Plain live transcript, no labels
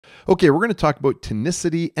Okay, we're going to talk about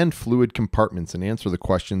tonicity and fluid compartments and answer the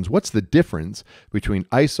questions, what's the difference between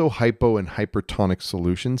iso, hypo, and hypertonic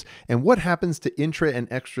solutions, and what happens to intra and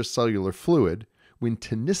extracellular fluid when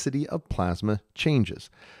tonicity of plasma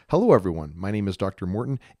changes. Hello everyone, my name is Dr.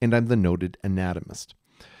 Morton and I'm the noted anatomist.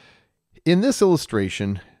 In this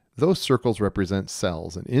illustration, those circles represent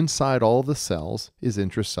cells, and inside all the cells is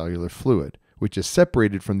intracellular fluid, which is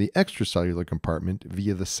separated from the extracellular compartment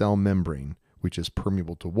via the cell membrane, which is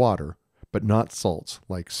permeable to water, but not salts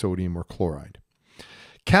like sodium or chloride.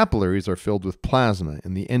 Capillaries are filled with plasma,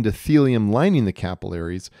 and the endothelium lining the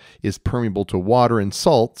capillaries is permeable to water and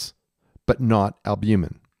salts, but not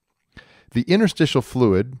albumin. The interstitial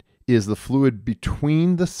fluid is the fluid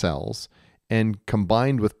between the cells, and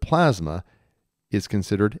combined with plasma is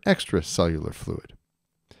considered extracellular fluid.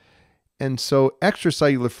 And so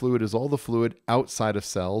extracellular fluid is all the fluid outside of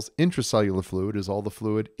cells. Intracellular fluid is all the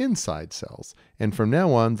fluid inside cells. And from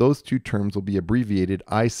now on, those two terms will be abbreviated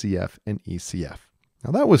ICF and ECF.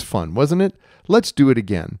 Now that was fun, wasn't it? Let's do it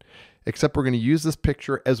again. Except we're going to use this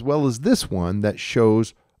picture as well as this one that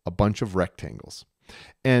shows a bunch of rectangles.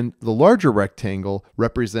 And the larger rectangle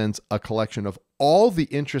represents a collection of all the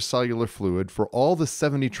intracellular fluid for all the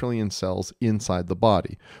 70 trillion cells inside the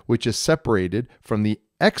body, which is separated from the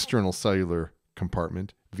external cellular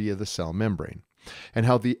compartment via the cell membrane. And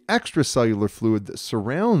how the extracellular fluid that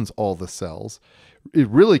surrounds all the cells, it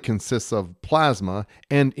really consists of plasma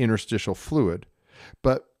and interstitial fluid.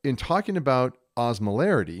 But in talking about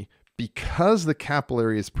osmolarity, because the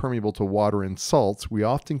capillary is permeable to water and salts, we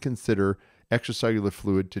often consider extracellular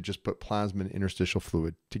fluid to just put plasma and interstitial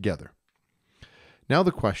fluid together. Now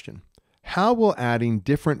the question, how will adding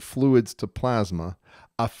different fluids to plasma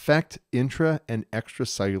affect intra and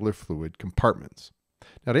extracellular fluid compartments?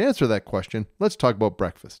 Now to answer that question, let's talk about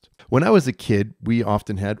breakfast. When I was a kid, we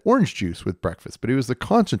often had orange juice with breakfast, but it was the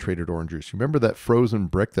concentrated orange juice. You remember that frozen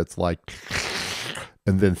brick that's like,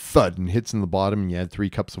 and then thud and hits in the bottom, and you add 3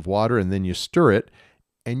 cups of water and then you stir it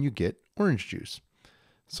and you get orange juice.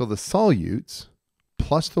 So the solutes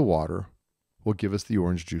plus the water will give us the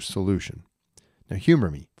orange juice solution. Now humor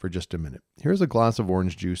me for just a minute. Here's a glass of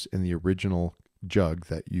orange juice in the original jug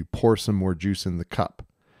that you pour some more juice in the cup.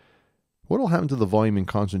 What will happen to the volume and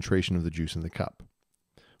concentration of the juice in the cup?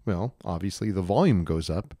 Well, obviously the volume goes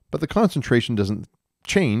up, but the concentration doesn't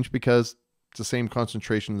change because it's the same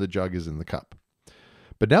concentration of the jug is in the cup.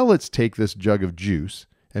 But now let's take this jug of juice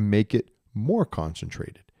and make it more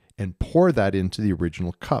concentrated and pour that into the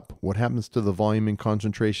original cup. What happens to the volume and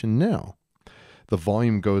concentration now? The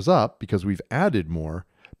volume goes up because we've added more,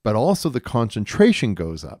 but also the concentration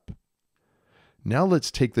goes up. Now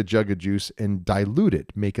let's take the jug of juice and dilute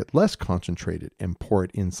it, make it less concentrated, and pour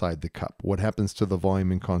it inside the cup. What happens to the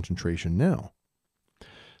volume and concentration now?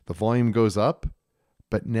 The volume goes up,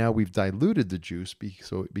 but now we've diluted the juice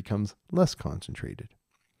so it becomes less concentrated.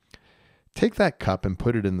 Take that cup and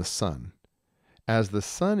put it in the sun. As the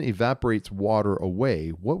sun evaporates water away,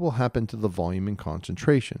 what will happen to the volume and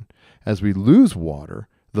concentration? As we lose water,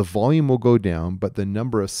 the volume will go down, but the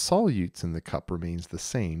number of solutes in the cup remains the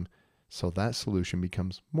same, so that solution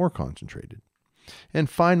becomes more concentrated. And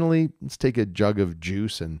finally, let's take a jug of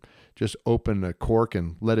juice and just open a cork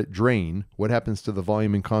and let it drain. What happens to the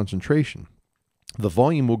volume and concentration? The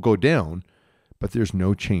volume will go down, but there's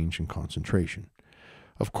no change in concentration.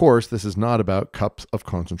 Of course, this is not about cups of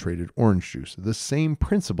concentrated orange juice. The same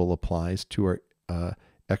principle applies to our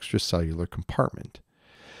extracellular compartment,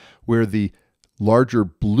 where the larger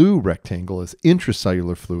blue rectangle is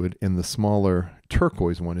intracellular fluid and the smaller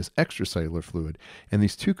turquoise one is extracellular fluid. And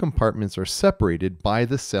these two compartments are separated by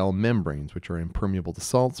the cell membranes, which are impermeable to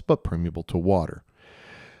salts but permeable to water.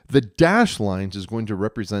 The dashed lines is going to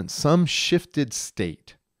represent some shifted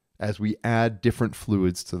state as we add different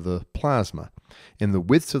fluids to the plasma. And the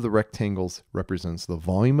widths of the rectangles represents the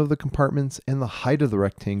volume of the compartments, and the height of the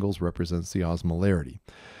rectangles represents the osmolarity.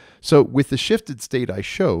 So with the shifted state I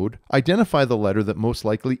showed, identify the letter that most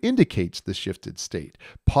likely indicates the shifted state.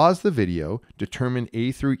 Pause the video, determine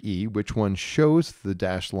A through E, which one shows the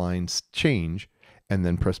dashed lines change, and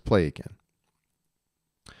then press play again.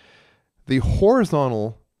 The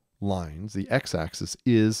horizontal lines, the x-axis,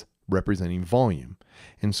 is representing volume.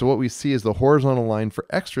 And so what we see is the horizontal line for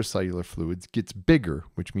extracellular fluids gets bigger,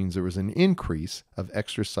 which means there was an increase of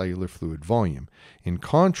extracellular fluid volume. In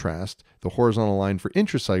contrast, the horizontal line for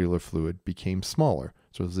intracellular fluid became smaller.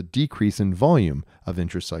 So there's a decrease in volume of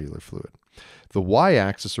intracellular fluid. The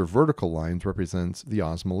y-axis or vertical lines represents the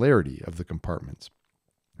osmolarity of the compartments.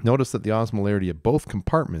 Notice that the osmolarity of both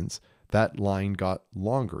compartments, that line got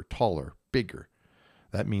longer, taller, bigger.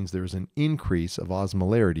 That means there's an increase of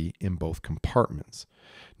osmolarity in both compartments.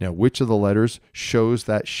 Now, which of the letters shows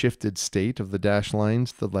that shifted state of the dashed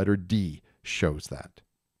lines? The letter D shows that.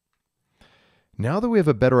 Now that we have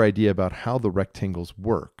a better idea about how the rectangles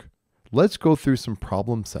work, let's go through some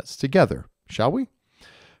problem sets together, shall we?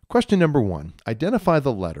 Question number 1. Identify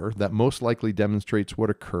the letter that most likely demonstrates what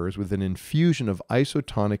occurs with an infusion of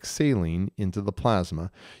isotonic saline into the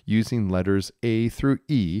plasma using letters A through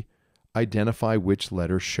E. Identify which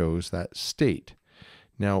letter shows that state.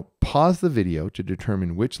 Now, pause the video to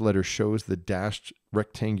determine which letter shows the dashed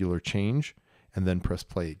rectangular change, and then press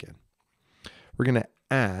play again. We're going to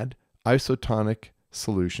add isotonic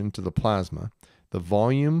solution to the plasma. The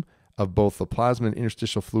volume of both the plasma and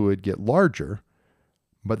interstitial fluid get larger,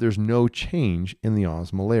 but there's no change in the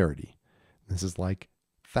osmolarity. This is like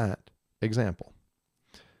that example.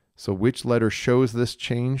 So which letter shows this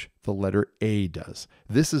change? The letter A does.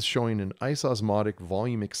 This is showing an isosmotic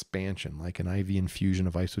volume expansion, like an IV infusion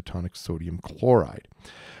of isotonic sodium chloride.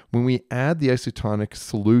 When we add the isotonic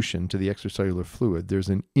solution to the extracellular fluid, there's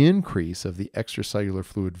an increase of the extracellular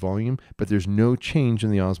fluid volume, but there's no change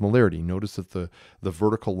in the osmolarity. Notice that the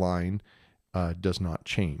vertical line does not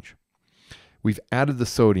change. We've added the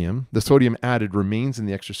sodium. The sodium added remains in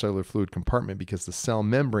the extracellular fluid compartment because the cell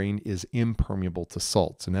membrane is impermeable to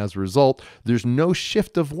salts. And as a result, there's no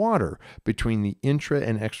shift of water between the intra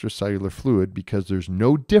and extracellular fluid because there's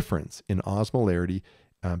no difference in osmolarity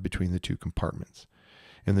between the two compartments.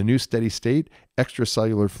 In the new steady state,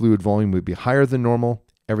 extracellular fluid volume would be higher than normal.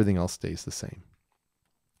 Everything else stays the same.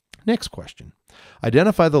 Next question.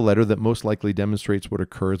 Identify the letter that most likely demonstrates what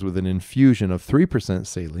occurs with an infusion of 3%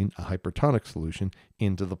 saline, a hypertonic solution,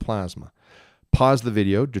 into the plasma. Pause the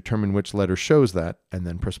video, determine which letter shows that, and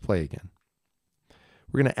then press play again.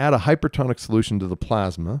 We're going to add a hypertonic solution to the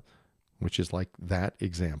plasma, which is like that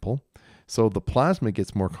example. So the plasma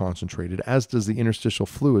gets more concentrated, as does the interstitial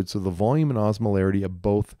fluid, so the volume and osmolarity of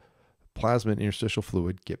both plasma and interstitial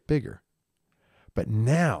fluid get bigger. But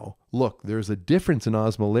now, look, there's a difference in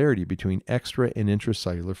osmolarity between extra and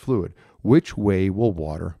intracellular fluid. Which way will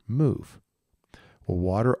water move? Well,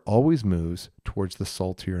 water always moves towards the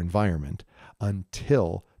saltier environment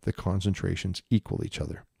until the concentrations equal each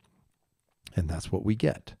other. And that's what we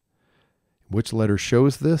get. Which letter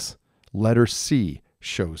shows this? Letter C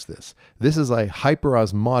shows this. This is a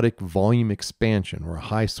hyperosmotic volume expansion or a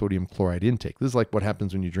high sodium chloride intake. This is like what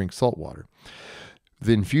happens when you drink salt water.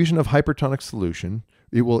 The infusion of hypertonic solution,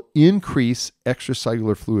 it will increase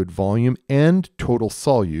extracellular fluid volume and total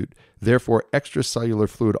solute. Therefore, extracellular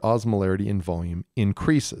fluid osmolarity and volume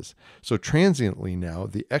increases. So transiently now,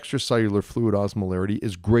 the extracellular fluid osmolarity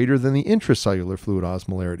is greater than the intracellular fluid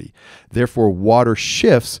osmolarity. Therefore, water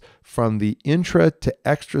shifts from the intra to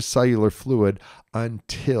extracellular fluid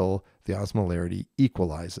until the osmolarity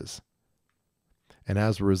equalizes. And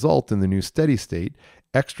as a result, in the new steady state,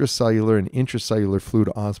 extracellular and intracellular fluid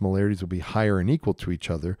osmolarities will be higher and equal to each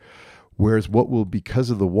other, whereas what will, because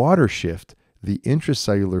of the water shift, the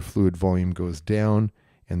intracellular fluid volume goes down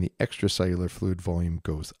and the extracellular fluid volume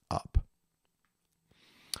goes up.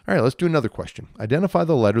 All right, let's do another question. Identify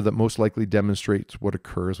the letter that most likely demonstrates what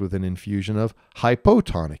occurs with an infusion of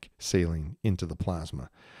hypotonic saline into the plasma.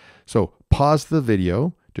 So pause the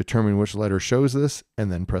video, determine which letter shows this,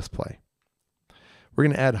 and then press play. We're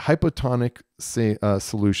going to add hypotonic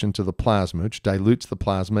solution to the plasma, which dilutes the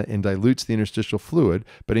plasma and dilutes the interstitial fluid,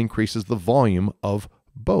 but increases the volume of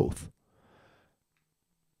both.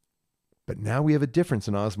 But now we have a difference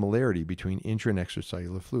in osmolarity between intra and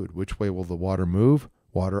extracellular fluid. Which way will the water move?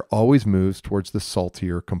 Water always moves towards the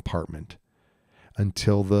saltier compartment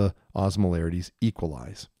until the osmolarities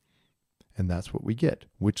equalize. And that's what we get.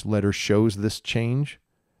 Which letter shows this change?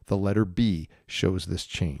 The letter B shows this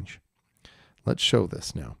change. Let's show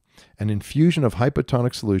this now. An infusion of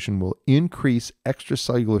hypotonic solution will increase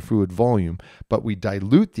extracellular fluid volume, but we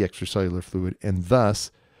dilute the extracellular fluid, and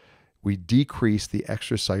thus we decrease the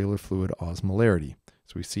extracellular fluid osmolarity.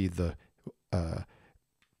 So we see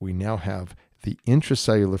we now have the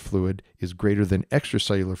intracellular fluid is greater than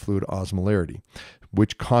extracellular fluid osmolarity,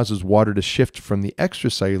 which causes water to shift from the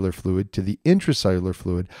extracellular fluid to the intracellular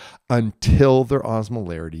fluid until their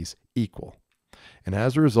osmolarities equal. And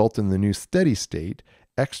as a result, in the new steady state,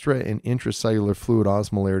 extra and intracellular fluid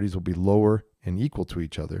osmolarities will be lower and equal to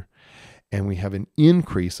each other. And we have an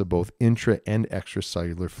increase of both intra and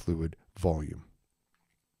extracellular fluid volume.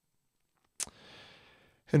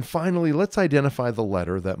 And finally, let's identify the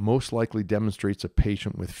letter that most likely demonstrates a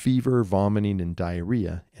patient with fever, vomiting, and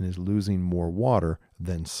diarrhea and is losing more water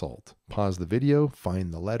than salt. Pause the video,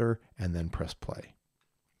 find the letter, and then press play.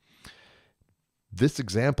 This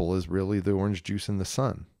example is really the orange juice in the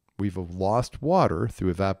sun. We've lost water through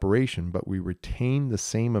evaporation, but we retain the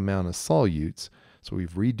same amount of solutes. So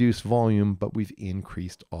we've reduced volume, but we've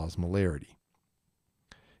increased osmolarity.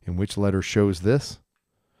 And which letter shows this?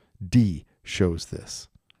 D shows this.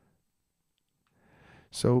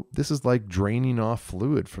 So this is like draining off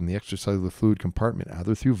fluid from the extracellular fluid compartment,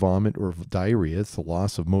 either through vomit or diarrhea. It's the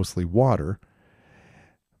loss of mostly water,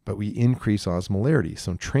 but we increase osmolarity.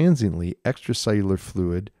 So transiently, extracellular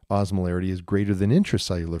fluid osmolarity is greater than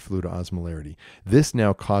intracellular fluid osmolarity. This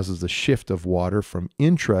now causes a shift of water from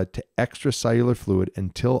intra to extracellular fluid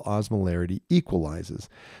until osmolarity equalizes.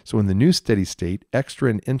 So in the new steady state, extra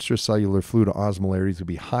and intracellular fluid osmolarities will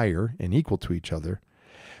be higher and equal to each other,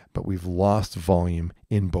 but we've lost volume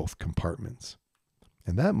in both compartments.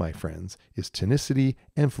 And that, my friends, is tonicity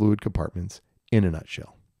and fluid compartments in a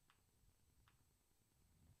nutshell.